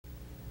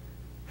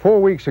4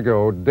 weeks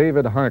ago,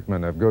 David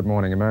Hartman of Good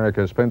Morning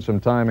America spent some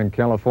time in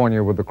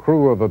California with the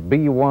crew of a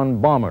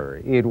B-1 bomber.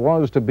 It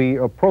was to be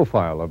a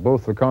profile of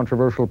both the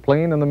controversial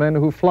plane and the men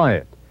who fly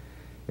it.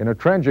 In a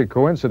tragic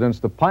coincidence,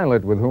 the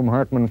pilot with whom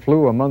Hartman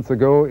flew a month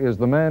ago is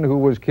the man who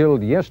was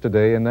killed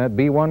yesterday in that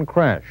B-1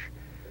 crash.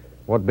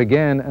 What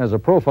began as a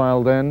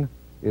profile then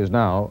is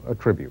now a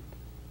tribute.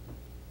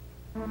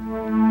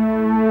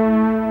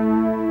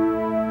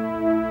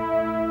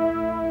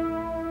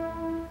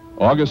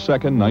 August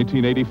 2nd,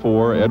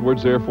 1984,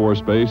 Edwards Air Force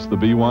Base, the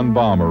B-1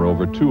 bomber,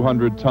 over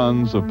 200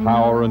 tons of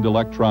power and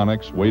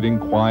electronics, waiting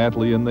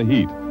quietly in the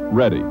heat,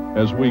 ready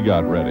as we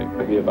got ready.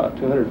 I'd be about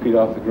 200 feet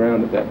off the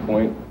ground at that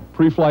point.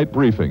 Pre-flight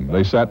briefing.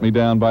 They sat me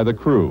down by the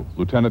crew.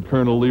 Lieutenant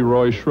Colonel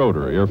Leroy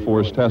Schroeder, Air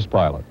Force test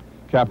pilot.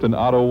 Captain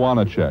Otto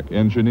Wanacek,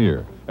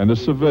 engineer. And a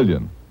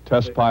civilian,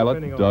 test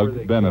pilot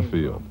Doug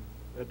Benefield.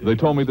 They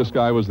told me this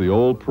guy was the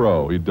old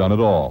pro. He'd done it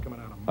all.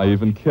 I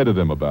even kidded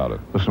him about it.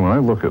 Listen, when I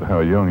look at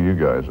how young you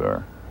guys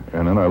are,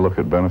 and then I look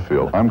at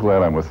Benefield, I'm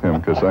glad I'm with him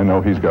because I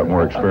know he's got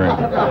more experience.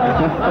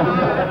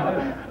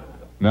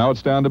 Now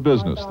it's down to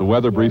business, the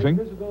weather briefing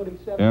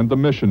and the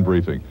mission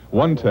briefing.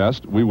 One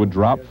test, we would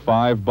drop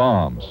 5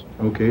 bombs.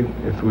 Okay,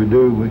 if we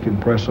do, we can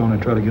press on and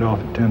try to get off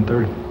at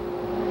 10:30.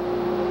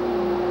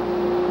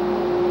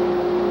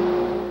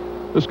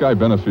 This guy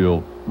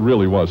Benefield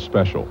really was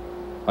special.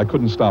 I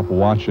couldn't stop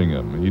watching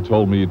him. He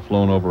told me he'd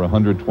flown over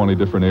 120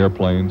 different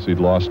airplanes. He'd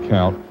lost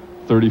count,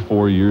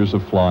 34 years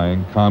of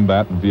flying,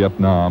 combat in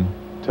Vietnam,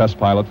 test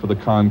pilot for the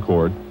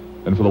Concorde,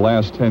 and for the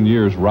last 10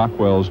 years,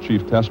 Rockwell's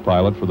chief test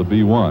pilot for the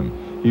B-1.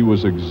 He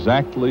was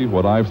exactly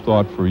what I've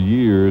thought for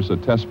years a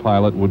test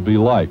pilot would be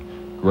like.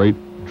 Great,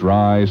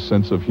 dry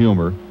sense of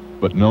humor,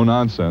 but no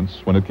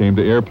nonsense when it came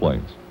to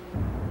airplanes.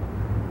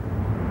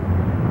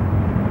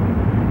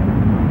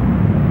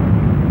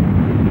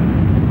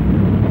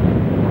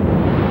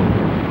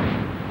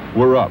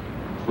 We're up.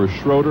 For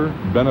Schroeder,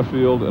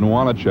 Benefield, and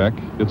Wanacek,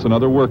 it's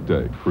another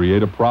workday.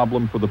 Create a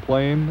problem for the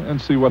plane and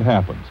see what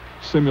happens.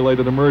 Simulate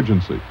an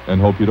emergency and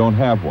hope you don't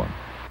have one.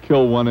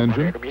 Kill one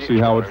engine, see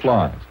how it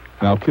flies.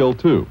 Now kill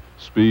 2.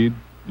 Speed,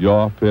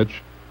 yaw,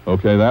 pitch.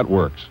 Okay, that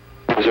works.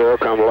 0,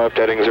 come left,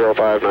 heading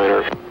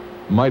 059er.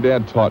 My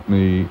dad taught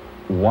me,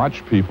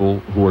 watch people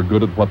who are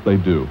good at what they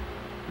do.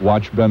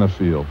 Watch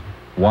Benefield.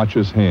 Watch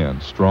his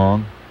hands.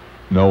 Strong,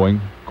 knowing,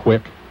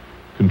 quick,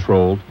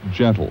 controlled,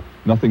 gentle.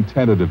 Nothing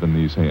tentative in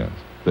these hands.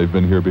 They've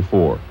been here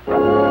before. 5,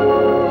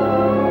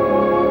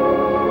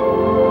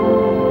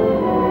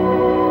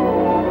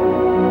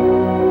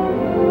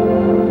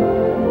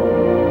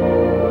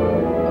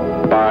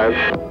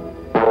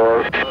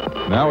 4.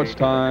 Now it's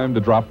time to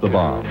drop the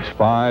bombs.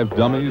 5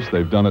 dummies.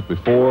 They've done it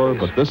before,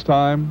 but this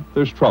time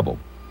there's trouble.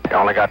 You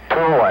only got 2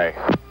 away.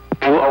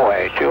 2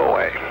 away, 2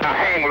 away. Now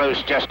hang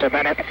loose just a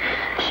minute.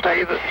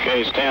 Stay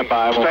stand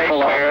by. We'll stay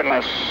clear and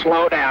let's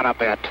slow down a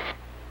bit.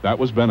 That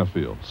was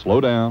Benefield.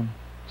 Slow down,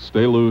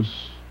 stay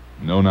loose,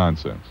 no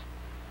nonsense.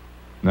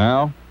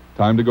 Now,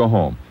 time to go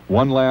home.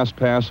 One last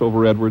pass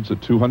over Edwards at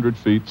 200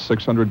 feet,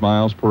 600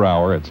 miles per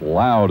hour. It's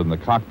loud in the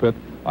cockpit.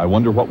 I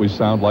wonder what we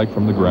sound like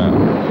from the ground.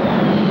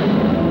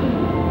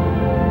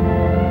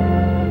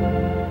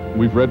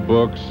 We've read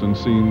books and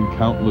seen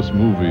countless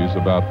movies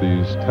about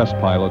these test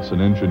pilots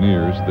and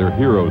engineers. They're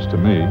heroes to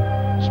me,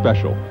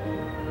 special.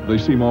 They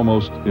seem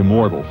almost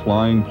immortal,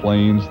 flying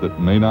planes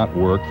that may not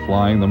work,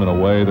 flying them in a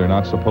way they're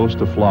not supposed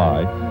to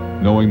fly,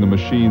 knowing the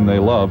machine they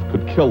love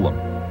could kill them.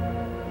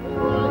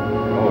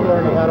 You're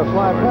learning how to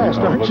fly fast,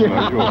 aren't you?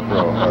 Are you a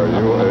pro? Are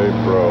you a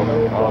pro?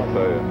 I'll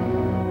tell you.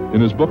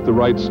 In his book, The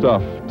Right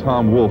Stuff,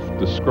 Tom Wolfe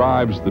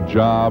describes the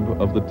job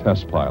of the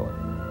test pilot.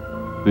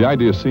 The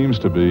idea seems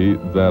to be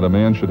that a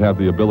man should have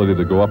the ability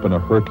to go up in a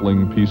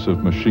hurtling piece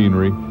of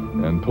machinery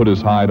and put his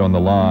hide on the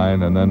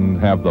line and then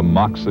have the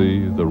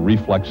moxie, the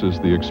reflexes,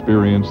 the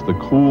experience, the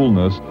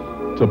coolness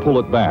to pull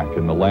it back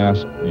in the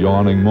last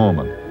yawning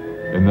moment,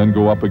 and then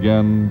go up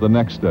again the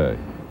next day,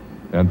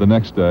 and the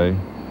next day,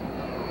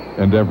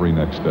 and every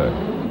next day.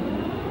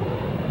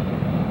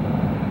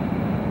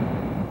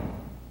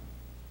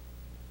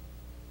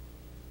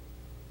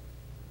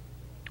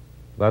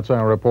 That's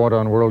our report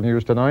on World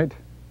News Tonight.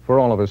 For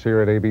all of us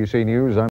here at ABC News, I'm